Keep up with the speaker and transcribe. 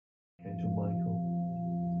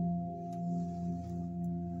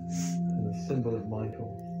symbol of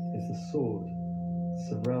Michael is the sword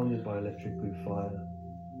surrounded by electric blue fire.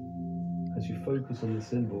 As you focus on the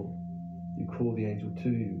symbol, you call the angel to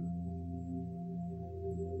you.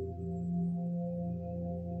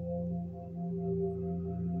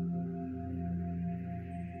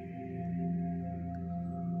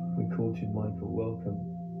 We call to you, Michael, welcome.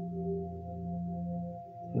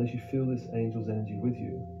 And as you feel this angel's energy with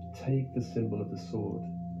you, take the symbol of the sword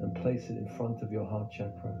and place it in front of your heart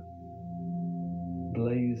chakra,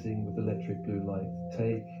 blazing with electric blue light.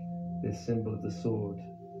 Take this symbol of the sword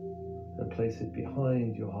and place it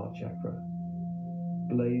behind your heart chakra,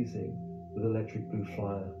 blazing with electric blue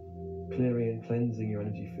fire, clearing and cleansing your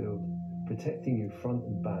energy field, protecting you front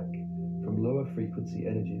and back from lower frequency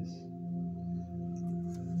energies.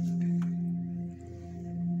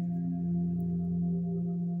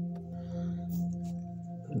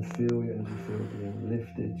 And feel your energy field being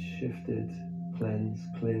lifted, shifted, cleansed,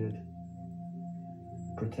 cleared,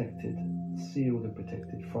 protected, sealed and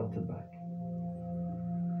protected front and back.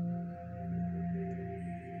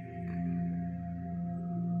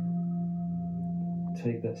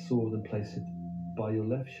 Take that sword and place it by your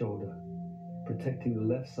left shoulder, protecting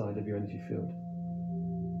the left side of your energy field.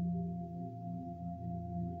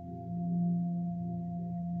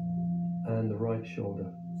 And the right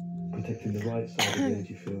shoulder, protecting the right side of the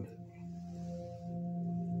energy field.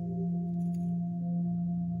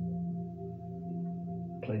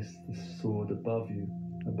 Place the sword above you,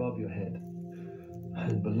 above your head,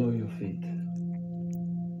 and below your feet.